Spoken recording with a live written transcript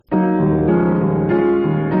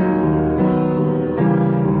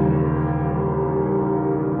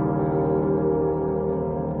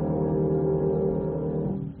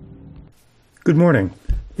Good morning.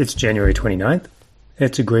 It's January 29th.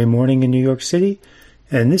 It's a gray morning in New York City,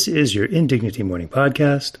 and this is your Indignity Morning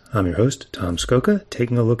Podcast. I'm your host, Tom Skoka,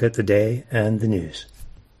 taking a look at the day and the news.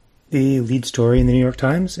 The lead story in the New York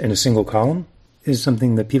Times, in a single column, is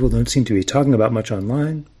something that people don't seem to be talking about much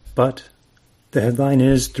online, but the headline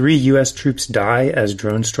is 3 U.S. troops die as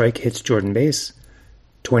drone strike hits Jordan base,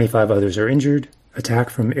 25 others are injured,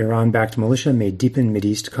 attack from Iran-backed militia may deepen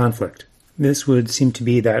Mideast conflict. This would seem to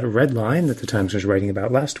be that red line that the Times was writing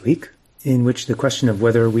about last week, in which the question of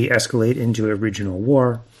whether we escalate into a regional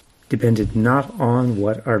war depended not on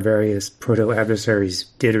what our various proto-adversaries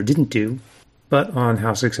did or didn't do, but on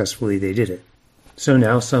how successfully they did it. So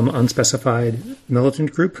now some unspecified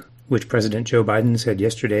militant group, which President Joe Biden said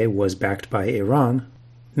yesterday was backed by Iran,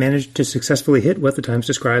 managed to successfully hit what the Times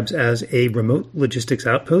describes as a remote logistics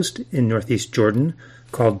outpost in northeast Jordan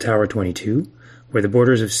called Tower 22, where the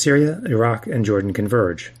borders of Syria, Iraq, and Jordan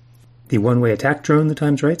converge. The one-way attack drone, the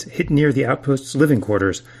Times writes, hit near the outpost's living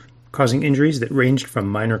quarters, causing injuries that ranged from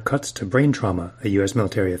minor cuts to brain trauma, a U.S.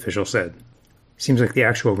 military official said. Seems like the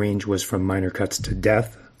actual range was from minor cuts to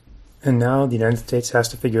death. And now the United States has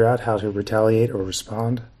to figure out how to retaliate or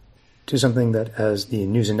respond to something that, as the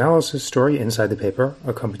news analysis story inside the paper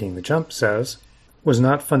accompanying the jump says, was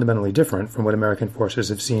not fundamentally different from what American forces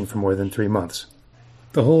have seen for more than 3 months.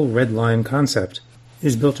 The whole red line concept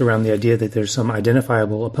is built around the idea that there's some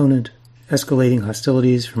identifiable opponent escalating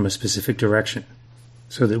hostilities from a specific direction,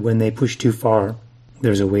 so that when they push too far,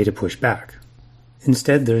 there's a way to push back.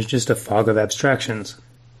 Instead, there's just a fog of abstractions.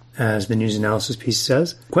 As the news analysis piece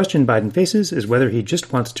says, the question Biden faces is whether he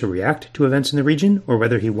just wants to react to events in the region or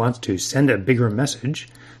whether he wants to send a bigger message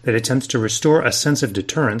that attempts to restore a sense of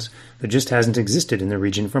deterrence that just hasn't existed in the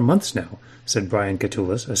region for months now, said Brian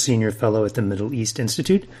Katulis, a senior fellow at the Middle East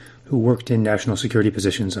Institute who worked in national security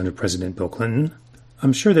positions under President Bill Clinton.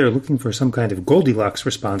 I'm sure they're looking for some kind of Goldilocks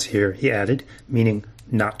response here, he added, meaning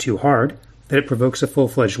not too hard, that it provokes a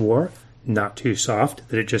full-fledged war, not too soft,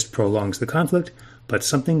 that it just prolongs the conflict, but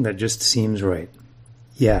something that just seems right.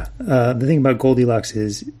 Yeah, the thing about Goldilocks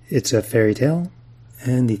is it's a fairy tale,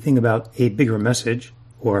 and the thing about a bigger message,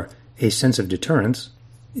 or a sense of deterrence,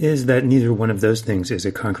 is that neither one of those things is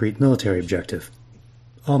a concrete military objective.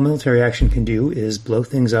 All military action can do is blow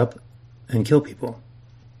things up and kill people.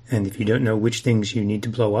 And if you don't know which things you need to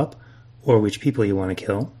blow up, or which people you want to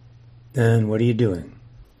kill, then what are you doing?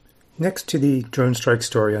 Next to the drone strike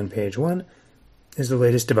story on page 1 is the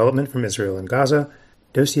latest development from Israel and Gaza.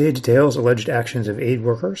 Dossier details alleged actions of aid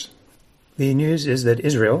workers. The news is that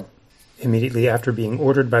Israel, immediately after being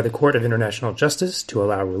ordered by the Court of International Justice to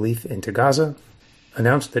allow relief into Gaza,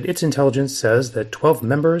 announced that its intelligence says that 12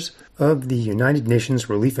 members of the United Nations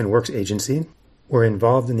Relief and Works Agency were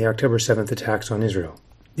involved in the October 7th attacks on Israel.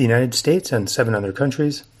 The United States and 7 other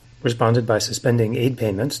countries responded by suspending aid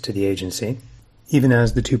payments to the agency, even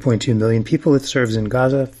as the 2.2 million people it serves in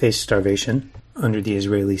Gaza face starvation under the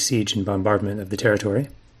Israeli siege and bombardment of the territory.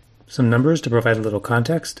 Some numbers to provide a little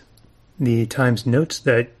context. The Times notes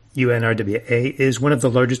that UNRWA is one of the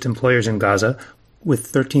largest employers in Gaza, with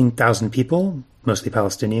 13,000 people, mostly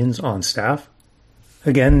Palestinians, on staff.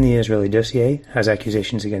 Again, the Israeli dossier has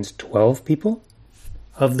accusations against 12 people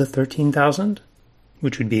of the 13,000,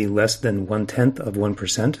 which would be less than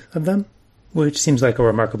 0.1% of them, which seems like a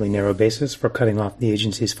remarkably narrow basis for cutting off the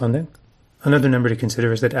agency's funding. Another number to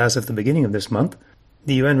consider is that as of the beginning of this month,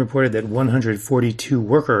 the UN reported that 142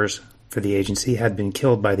 workers for the agency had been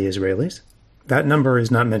killed by the Israelis. That number is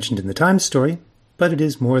not mentioned in the Times story, but it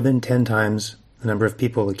is more than 10 times the number of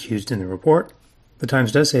people accused in the report. The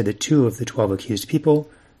Times does say that 2 of the 12 accused people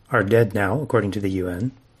are dead now, according to the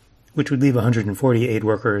UN, which would leave 140 aid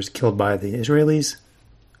workers killed by the Israelis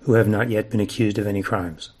who have not yet been accused of any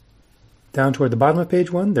crimes. Down toward the bottom of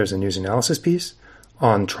page 1, there's a news analysis piece.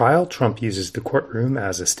 On trial, Trump uses the courtroom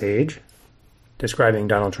as a stage, describing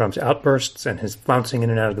Donald Trump's outbursts and his flouncing in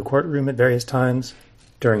and out of the courtroom at various times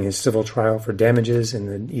during his civil trial for damages in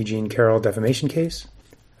the E. Jean Carroll defamation case,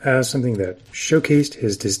 as something that showcased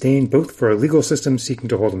his disdain both for a legal system seeking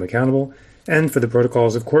to hold him accountable and for the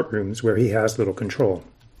protocols of courtrooms where he has little control.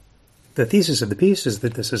 The thesis of the piece is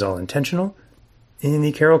that this is all intentional. In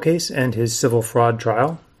the Carroll case and his civil fraud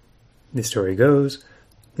trial, the story goes,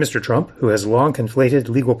 Mr. Trump, who has long conflated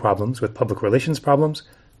legal problems with public relations problems,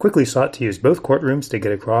 quickly sought to use both courtrooms to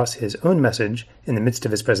get across his own message in the midst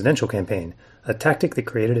of his presidential campaign, a tactic that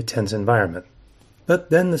created a tense environment. But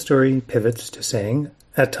then the story pivots to saying,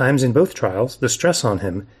 at times in both trials, the stress on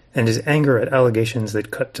him and his anger at allegations that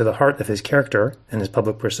cut to the heart of his character and his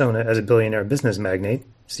public persona as a billionaire business magnate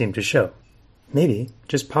seem to show. Maybe,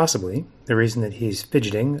 just possibly, the reason that he's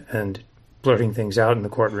fidgeting and blurting things out in the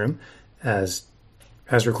courtroom as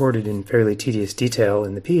recorded in fairly tedious detail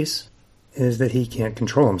in the piece, is that he can't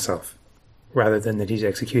control himself, rather than that he's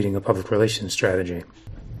executing a public relations strategy.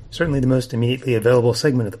 Certainly the most immediately available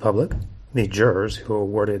segment of the public, the jurors who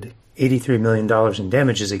awarded $83 million in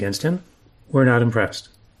damages against him, were not impressed.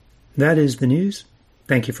 That is the news.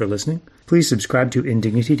 Thank you for listening. Please subscribe to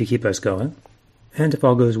Indignity to keep us going. And if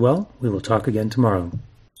all goes well, we will talk again tomorrow.